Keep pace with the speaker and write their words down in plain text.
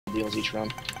deals each run.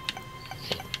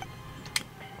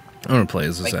 I'm gonna play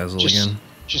as this Like, Azazel just- again.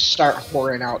 Just start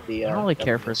whoring out the. I don't really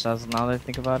care for Sazzle now that I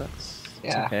think about it. It's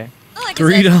Yeah. okay. I like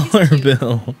 $3 Azazel, he's cute.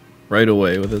 bill. Right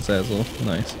away with this Azazel.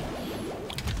 Nice.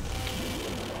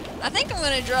 I think I'm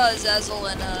gonna draw Azazel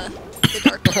in the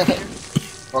Dark One later.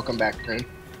 Welcome back, Green.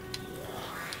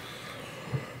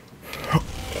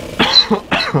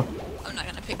 I'm not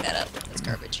gonna pick that up. That's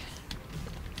garbage.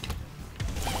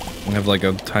 I have like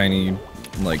a tiny,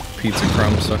 like, pizza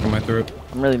crumb stuck in my throat.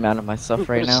 I'm really mad at myself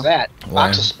right now. What's that? Why?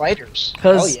 Box of spiders. Oh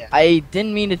Cause yeah. I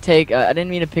didn't mean to take, I didn't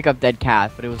mean to pick up Dead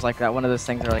Cat, but it was like that one of those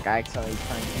things where like I accidentally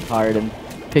turned too hard and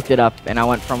picked it up, and I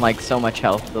went from like so much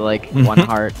health to like 1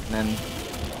 heart, and then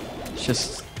it's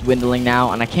just dwindling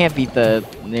now, and I can't beat the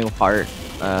new heart,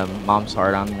 Mom's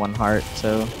heart on 1 heart,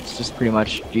 so it's just pretty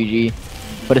much GG.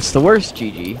 But it's the worst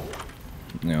GG.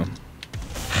 Yeah.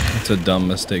 It's a dumb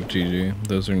mistake, GG.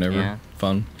 Those are never Yeah.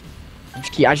 fun.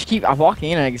 I'm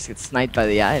walking in and I just get sniped by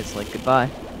the eyes. Like goodbye.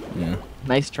 Yeah.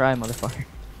 Nice try, motherfucker.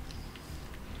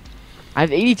 I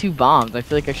have 82 bombs. I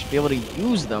feel like I should be able to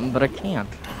use them, but I can't.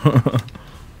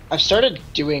 I've started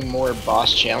doing more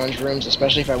boss challenge rooms,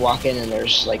 especially if I walk in and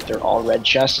there's like they're all red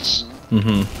chests.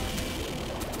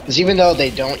 Mm-hmm. Because even though they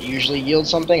don't usually yield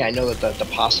something, I know that the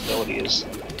possibility is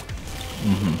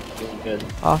Mm-hmm. really good.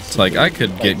 It's like I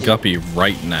could get Guppy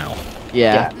right now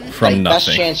Yeah. from like, best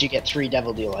nothing. chance you get 3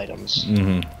 Devil Deal items.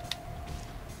 Mm-hmm.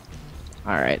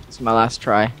 Alright, it's my last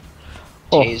try.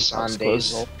 Oh, Days that on was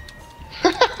close.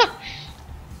 Dazel.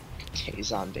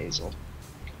 Days on Dazel.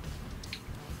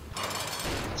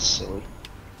 That's silly.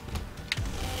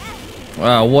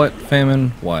 Wow, what? Famine?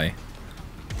 Why?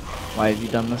 Why have you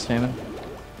done this, Famine?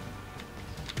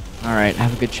 Alright,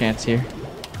 have a good chance here.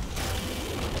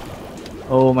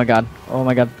 Oh my god. Oh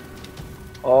my god.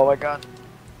 Oh my god.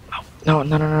 No,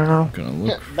 no, no, no, no. Gonna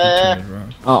look for Bah. Timid Rock.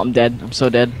 Oh, I'm dead. I'm so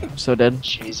dead. I'm so dead.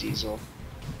 Jeez, Easel.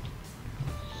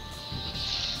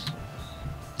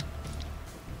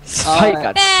 This fight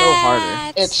got so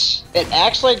harder. Bats. It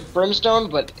acts like Brimstone,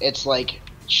 but it's like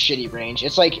shitty range.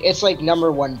 It's like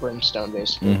 #1 Brimstone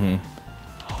basically.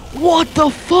 Mm-hmm. What the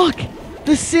fuck?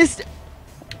 The system.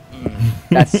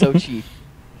 That's so cheap.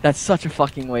 That's such a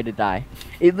fucking way to die.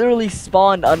 It literally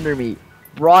spawned under me,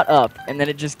 brought up, and then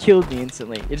it just killed me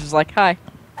instantly. It's just like, hi,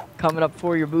 coming up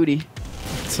for your booty.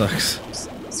 Sucks.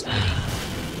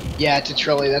 Yeah, it's a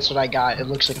Trilly. That's what I got. It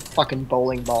looks like a fucking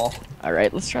bowling ball. All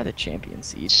right, let's try the champion It's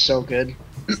seed. so good.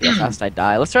 See how fast I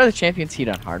die. Let's try the champion seed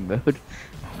on hard mode.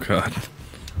 Oh god.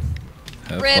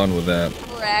 Have Rip. fun with that.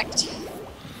 Correct.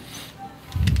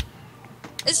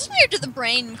 Is this weird? Do the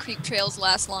brain creep trails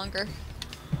last longer?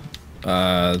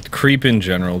 Creep in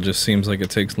general just seems like it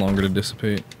takes longer to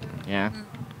dissipate. Yeah.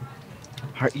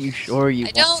 Are you sure you?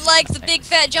 I don't like the big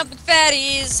fat jumping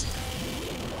fatties.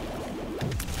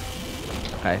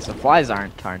 Okay, so flies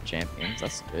aren't champions.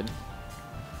 That's good.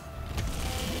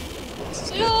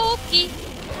 Loki.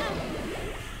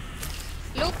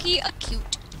 Loki, a cute.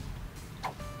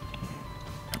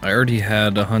 I already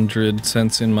had 100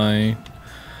 cents in my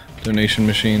donation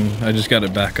machine. I just got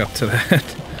it back up to that.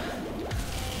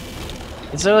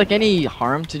 Is there like any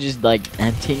harm to just like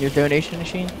emptying your donation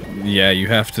machine? Yeah, you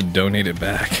have to donate it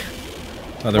back.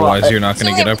 Otherwise, you're not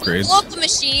going to So get if you upgrades. blow up the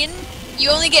machine, you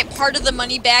only get part of the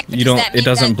money back. You because don't. that It means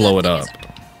doesn't that blow it the up. thing is-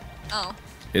 Oh,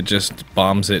 It just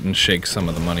bombs it and shakes some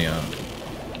of the money out.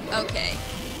 okay.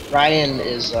 Ryan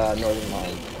is Northern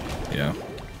Lion. Yeah.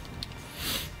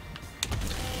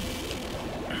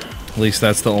 At least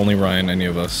that's the only Ryan any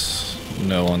of us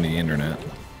know on the internet.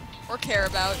 Or care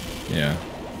about. Yeah.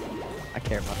 I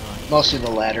care about Ryan. Mostly the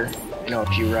latter. I know a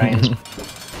few Ryans.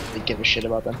 They give a shit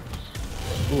about them.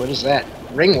 Ooh, what is that?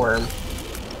 Ringworm.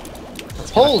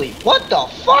 Holy, what the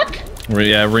fuck?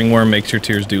 Yeah, Ringworm makes your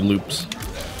tears do loops.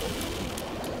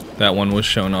 That one was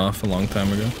shown off a long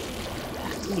time ago.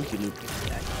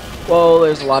 Whoa,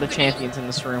 there's a lot of champions in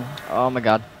this room. Oh my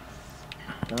god.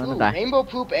 Gonna Ooh, die. rainbow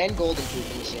poop and golden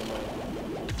poop in the same room.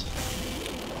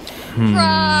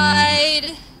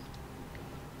 Pride.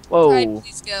 Whoa. Pride,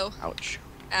 please go. Ouch.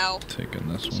 Ow. Taking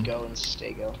this Let's one. go and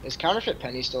stay go. Is counterfeit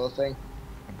penny still a thing?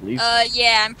 I believe.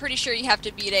 Yeah, I'm pretty sure you have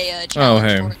to beat a Oh,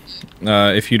 challenge hey. for it.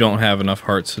 If you don't have enough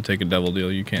hearts to take a devil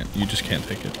deal, you can't. You just can't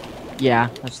take it. Yeah,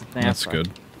 that's the thing. That's why. good.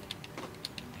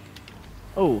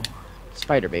 Oh,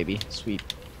 spider baby, sweet.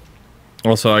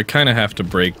 Also, I kind of have to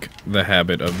break the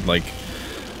habit of, like,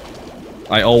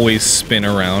 I always spin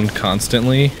around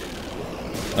constantly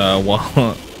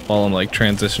while I'm, like,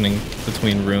 transitioning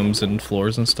between rooms and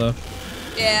floors and stuff.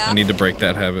 Yeah. I need to break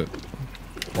that habit.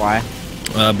 Why?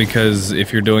 Because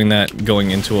if you're doing that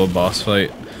going into a boss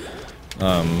fight,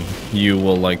 you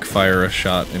will, like, fire a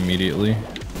shot immediately.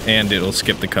 And it'll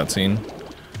skip the cutscene.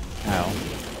 Oh.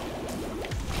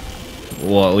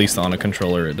 Well, at least on a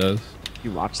controller it does.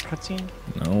 You watched the cutscene?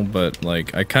 No, but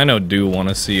like I kind of do want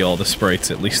to see all the sprites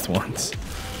at least once.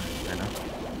 I know.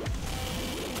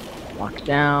 Lock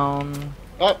down.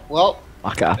 Oh, well,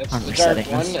 Lock up. that's I'm the dark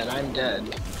resetting one, this. and I'm dead.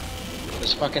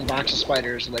 This fucking box of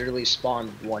spiders literally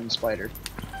spawned one spider.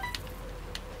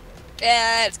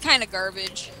 Yeah, it's kind of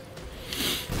garbage.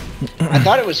 I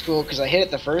thought it was cool because I hit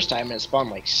it the first time and it spawned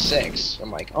like 6.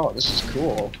 I'm like, oh, this is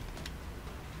cool.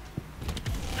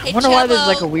 I Hey, wonder why there's Chubbo,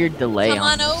 like a weird delay come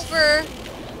on this. over.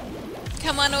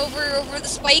 Come on over the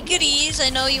spiketies. I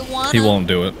know you want. He won't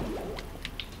do it.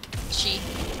 She.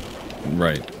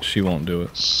 Right, she won't do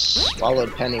it.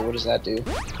 Swallowed penny, what does that do?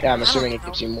 Yeah, I'm assuming it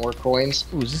gives you more coins.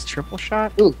 Ooh, is this triple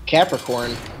shot? Ooh,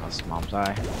 Capricorn. That's mom's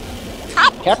eye.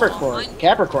 Capricorn.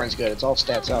 Capricorn's good, it's all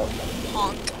stats out.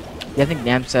 Honk. Yeah, I think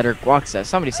Nam said or Guac said.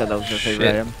 Somebody said that was their favorite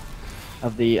Shit. item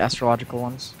of the astrological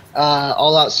ones.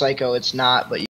 All Out Psycho, it's not, but